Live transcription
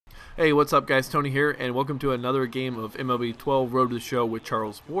Hey, what's up guys? Tony here, and welcome to another game of MLB 12 Road to the Show with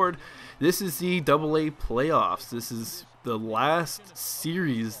Charles Ward. This is the AA playoffs. This is the last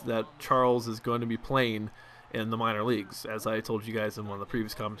series that Charles is going to be playing in the minor leagues. As I told you guys in one of the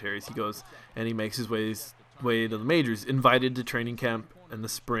previous commentaries, he goes and he makes his way to the majors, invited to training camp in the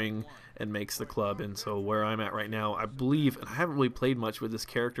spring, and makes the club. And so where I'm at right now, I believe, and I haven't really played much with this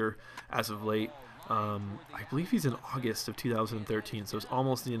character as of late, I believe he's in August of 2013, so it's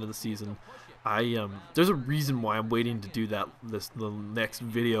almost the end of the season. There's a reason why I'm waiting to do the next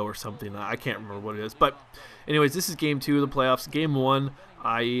video or something. I can't remember what it is, but anyways, this is game 2 of the playoffs. Game 1,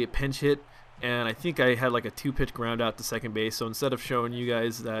 I pinch hit, and I think I had like a 2-pitch ground out to second base. So instead of showing you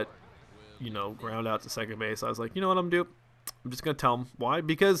guys that, ground out to second base, I was like, you know what I'm gonna do? I'm just gonna tell them why,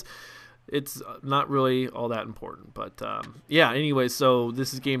 because it's not really all that important. But yeah, anyways, so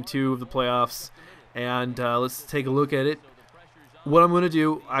this is game 2 of the playoffs. And let's take a look at it. What I'm going to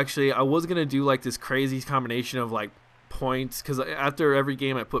do, actually, I was going to do like this crazy combination of like points, because after every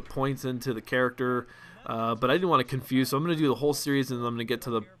game I put points into the character, but I didn't want to confuse, so I'm going to do the whole series, and then I'm going to get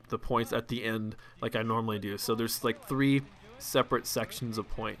to the points at the end like I normally do. So there's like 3 separate sections of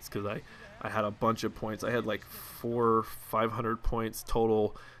points, because I had a bunch of points. I had like 400 or 500 points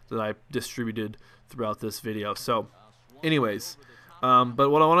total that I distributed throughout this video. So anyways, but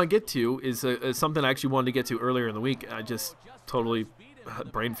what I want to get to is something I actually wanted to get to earlier in the week. I just totally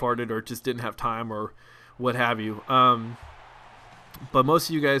brain farted or just didn't have time or what have you. But most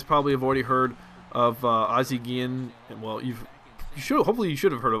of you guys probably have already heard of Ozzie Guillen. Well, hopefully you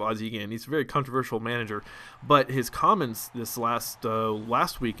should have heard of Ozzie Guillen. He's a very controversial manager, but his comments this last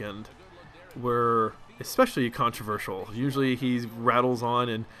weekend were especially controversial. Usually he rattles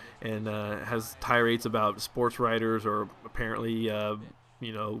on and has tirades about sports writers, or apparently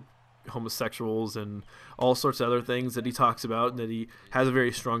homosexuals and all sorts of other things that he talks about and that he has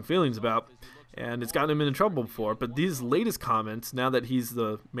very strong feelings about, and it's gotten him into trouble before. But these latest comments, now that he's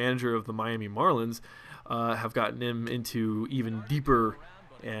the manager of the Miami Marlins, have gotten him into even deeper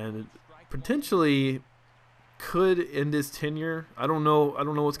and potentially could end his tenure. I don't know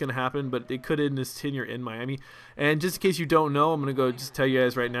what's going to happen, but it could end his tenure in Miami. And just in case you don't know, I'm going to go just tell you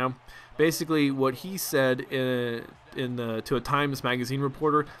guys right now. Basically, what he said to a Times Magazine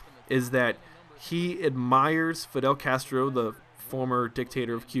reporter is that he admires Fidel Castro, the former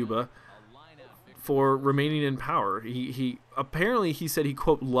dictator of Cuba, for remaining in power. He apparently, he said he,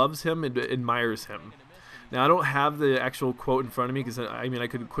 quote, loves him and admires him. Now, I don't have the actual quote in front of me, because I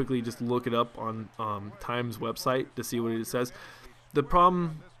could quickly just look it up on Times website to see what it says. The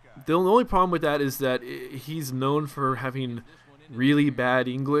only problem with that is that he's known for having really bad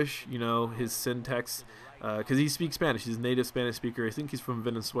English, his syntax, because he speaks Spanish. He's a native Spanish speaker. I think he's from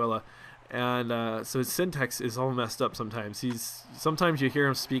Venezuela. And so his syntax is all messed up sometimes. Sometimes you hear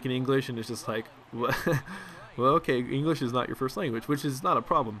him speaking English, and it's just like, well, okay, English is not your first language, which is not a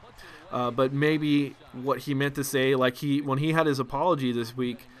problem. But maybe what he meant to say, like when he had his apology this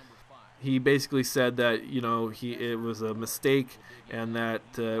week, he basically said that it was a mistake, and that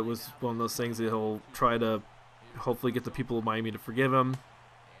it was one of those things that he'll try to hopefully get the people of Miami to forgive him.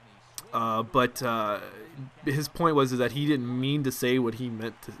 But his point was that he didn't mean to say what he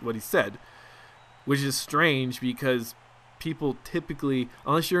said, which is strange, because people typically,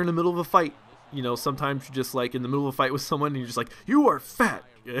 unless you're in the middle of a fight, sometimes you're just like in the middle of a fight with someone and you're just like, you are fat.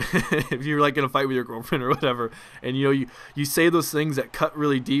 If you're like in a fight with your girlfriend or whatever, and you say those things that cut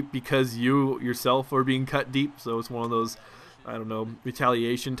really deep because you yourself are being cut deep. So it's one of those, I don't know,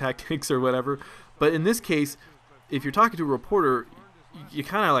 retaliation tactics or whatever. But in this case, if you're talking to a reporter, you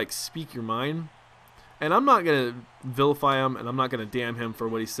kind of like speak your mind. And I'm not going to vilify him, and I'm not going to damn him for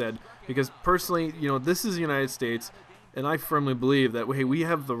what he said, because personally, this is the United States, and I firmly believe that, hey, we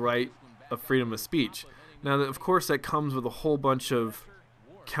have the right of freedom of speech. Now, of course, that comes with a whole bunch of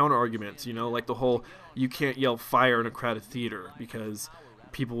counter arguments, like the whole, you can't yell fire in a crowded theater because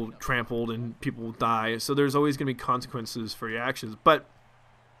people trampled and people die. So there's always going to be consequences for your actions. But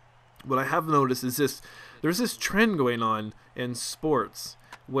what I have noticed is there's this trend going on in sports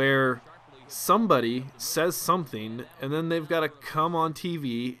where somebody says something and then they've got to come on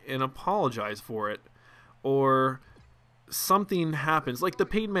TV and apologize for it, or something happens, like the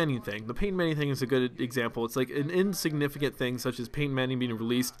Peyton Manning thing. The Peyton Manning thing is a good example. It's like an insignificant thing, such as Peyton Manning being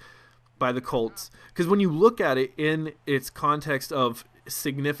released by the Colts, because when you look at it in its context of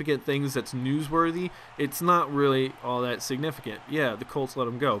significant things that's newsworthy, it's not really all that significant. Yeah, the Colts let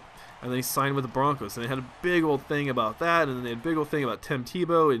him go, and they signed with the Broncos, and they had a big old thing about that, and then they had a big old thing about Tim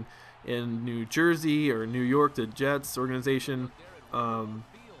Tebow in New Jersey or New York, the Jets organization.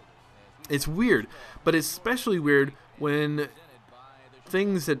 It's weird, but it's especially weird when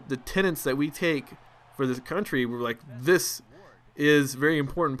things that the tenets that we take for this country, we're like, this is a very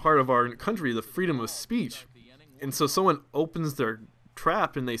important part of our country, the freedom of speech. And so someone opens their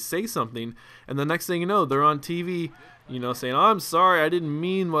trap and they say something, and the next thing you know, they're on TV, saying, "Oh, I'm sorry, I didn't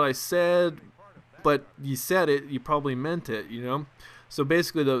mean what I said," but you said it, you probably meant it, So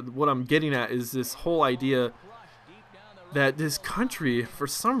basically, what I'm getting at is this whole idea that this country, for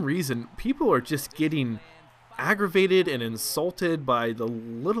some reason, people are just getting aggravated and insulted by the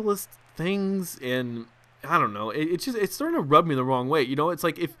littlest things, and I don't know, it's starting to rub me the wrong way. It's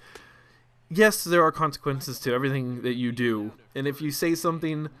like, yes, there are consequences to everything that you do, and if you say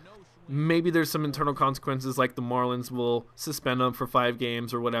something, maybe there's some internal consequences, like the Marlins will suspend them for 5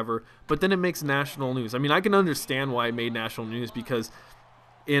 games or whatever, but then it makes national news. I mean, I can understand why it made national news, because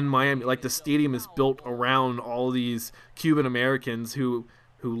in Miami, like, the stadium is built around all these Cuban Americans who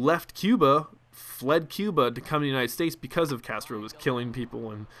left Cuba, fled Cuba to come to the United States because of Castro was killing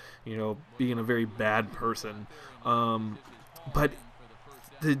people and, being a very bad person. But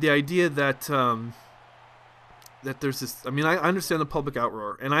the idea that that there's this, I mean, I understand the public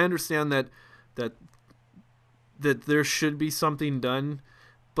outroar, and I understand that there should be something done,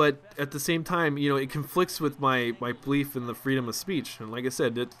 but at the same time, it conflicts with my belief in the freedom of speech. And like I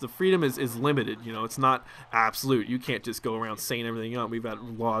said, the freedom is limited. It's not absolute. You can't just go around saying everything out. We've got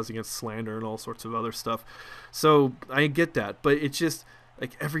laws against slander and all sorts of other stuff. So I get that, but it's just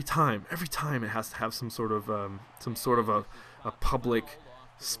like every time it has to have some sort of a public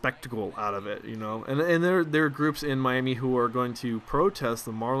spectacle out of it, and there are groups in Miami who are going to protest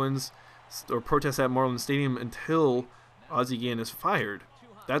the Marlins, or protest at Marlins Stadium until Ozzie Guillen is fired.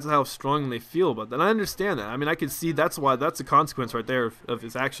 That's how strong they feel about that. And I understand that. I mean, I can see that's the consequence right there of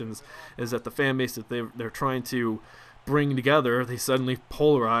his actions, is that the fan base that they're trying to bring together, they suddenly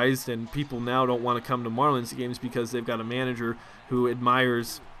polarized, and people now don't want to come to Marlins games because they've got a manager who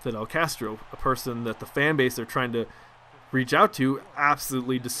admires Fidel Castro, a person that the fan base they're trying to reach out to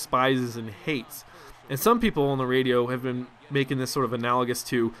absolutely despises and hates. And some people on the radio have been making this sort of analogous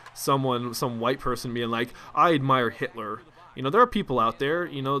to some white person being like, "I admire Hitler." There are people out there,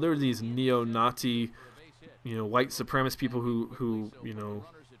 there are these neo-Nazi, white supremacist people who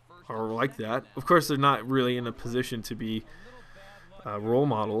are like that. Of course, they're not really in a position to be role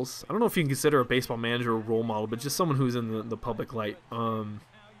models. I don't know if you can consider a baseball manager a role model, but just someone who's in the public light.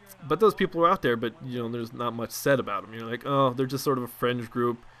 But those people are out there, but there's not much said about them. Like, oh, they're just sort of a fringe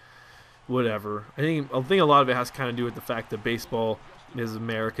group, whatever. I think a lot of it has to kind of do with the fact that baseball is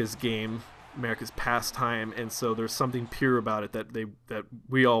America's game, America's pastime, and so there's something pure about it that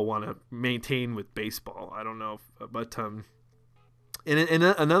we all want to maintain with baseball. I don't know, but and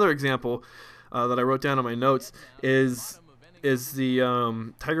another example that I wrote down on my notes is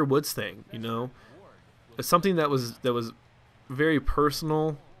the Tiger Woods thing. It's something that was very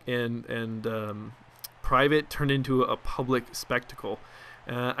personal and private, turned into a public spectacle.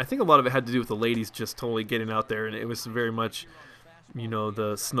 I think a lot of it had to do with the ladies just totally getting out there, and it was very much,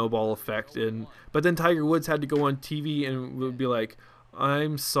 the snowball effect. But then Tiger Woods had to go on TV and would be like,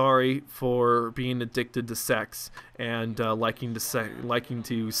 "I'm sorry for being addicted to sex and liking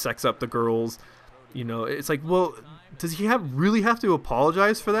to sex up the girls." It's like, well, does he really have to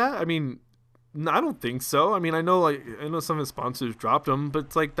apologize for that? I mean, I don't think so. I mean, I know some of his sponsors dropped him, but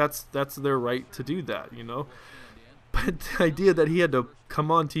it's like that's their right to do that, But the idea that he had to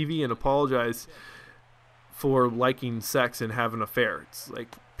come on TV and apologize for liking sex and having an affair, it's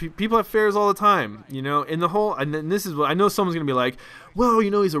like people have affairs all the time, And the whole, and this is what I know someone's gonna be like, well,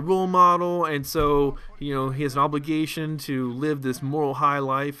 he's a role model, and so he has an obligation to live this moral high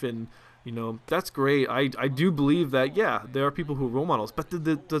life, and that's great. I do believe that, yeah, there are people who are role models, but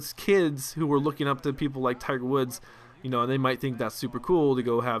those kids who were looking up to people like Tiger Woods, and they might think that's super cool to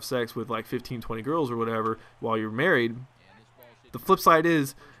go have sex with like 15, 20 girls or whatever while you're married. The flip side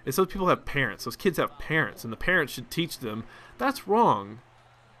is those people have parents. Those kids have parents, and the parents should teach them that's wrong.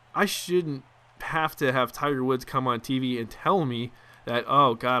 I shouldn't have to have Tiger Woods come on TV and tell me that,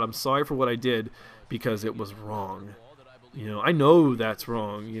 oh, God, I'm sorry for what I did because it was wrong. I know that's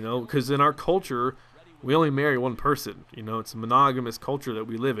wrong, because in our culture, we only marry one person. It's a monogamous culture that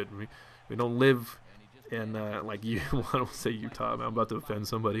we live in. We don't live in, like, I don't say Utah. I'm about to offend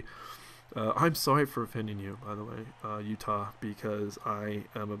somebody. I'm sorry for offending you, by the way, Utah, because I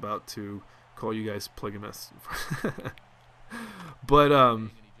am about to call you guys polygamists. But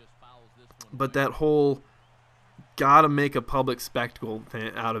that whole gotta make a public spectacle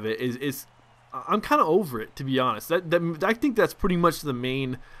thing out of it is I'm kind of over it, to be honest. I think that's pretty much the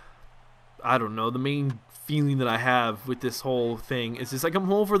main, the main feeling that I have with this whole thing is just like,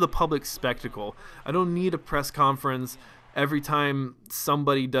 I'm over the public spectacle. I don't need a press conference every time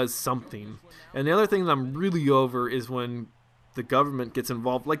somebody does something. And the other thing that I'm really over is when the government gets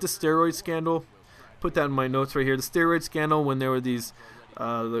involved, like the steroid scandal. Put that in my notes right here. The steroid scandal, when there were these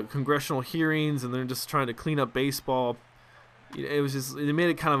the congressional hearings and they're just trying to clean up baseball. It was just, it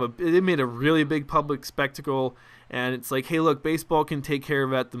made a really big public spectacle, and it's like, hey, look, baseball can take care of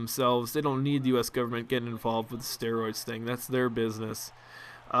that themselves. They don't need the U.S. government getting involved with the steroids thing. That's their business.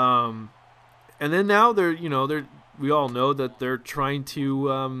 And then now we all know that they're trying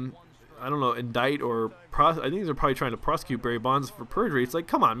to, I don't know, indict or I think they're probably trying to prosecute Barry Bonds for perjury. It's like,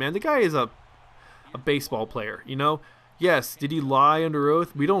 come on, man, the guy is a baseball player, you know. Yes, did he lie under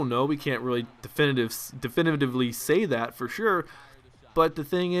oath? We don't know. We can't really definitively say that for sure. But the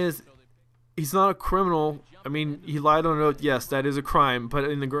thing is, he's not a criminal. I mean, he lied under oath. Yes, that is a crime. But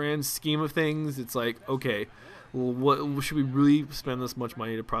in the grand scheme of things, it's like, okay, well, what should we really spend this much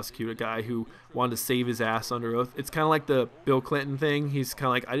money to prosecute a guy who wanted to save his ass under oath? It's kind of like the Bill Clinton thing. He's kind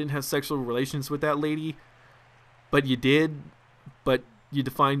of like, I didn't have sexual relations with that lady, but you did. But you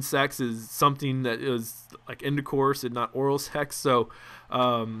define sex as something that is like intercourse and not oral sex, so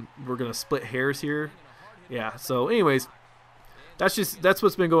we're gonna split hairs here. Yeah. So, anyways, that's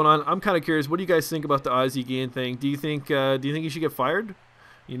what's been going on. I'm kind of curious. What do you guys think about the Ozzie Guillen thing? Do you think he should get fired?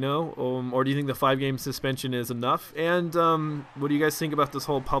 You know, or do you think the 5-game suspension is enough? And what do you guys think about this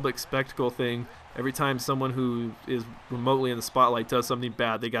whole public spectacle thing? Every time someone who is remotely in the spotlight does something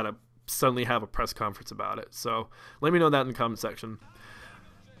bad, they gotta suddenly have a press conference about it. So let me know that in the comment section.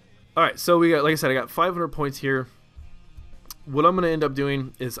 All right, so we got, like I said, I got 500 points here. What I'm going to end up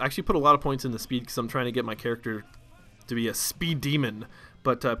doing is actually put a lot of points into speed because I'm trying to get my character to be a speed demon.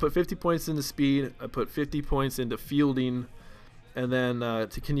 But I put 50 points into speed, I put 50 points into fielding, and then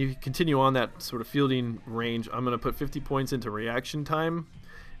to continue on that sort of fielding range, I'm going to put 50 points into reaction time,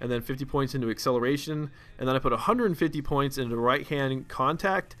 and then 50 points into acceleration, and then I put 150 points into right-hand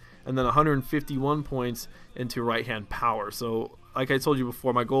contact, and then 151 points into right-hand power. So like I told you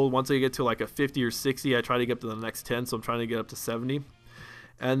before, my goal, once I get to like a 50 or 60, I try to get up to the next 10, so I'm trying to get up to 70.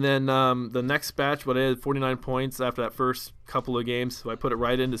 And then the next batch, what I had 49 points after that first couple of games, so I put it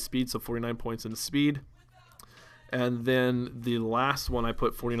right into speed, so 49 points into speed. And then the last one, I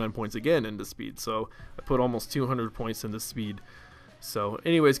put 49 points again into speed, so I put almost 200 points into speed. So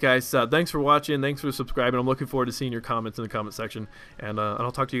anyways, guys, thanks for watching, thanks for subscribing. I'm looking forward to seeing your comments in the comment section, and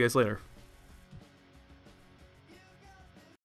I'll talk to you guys later.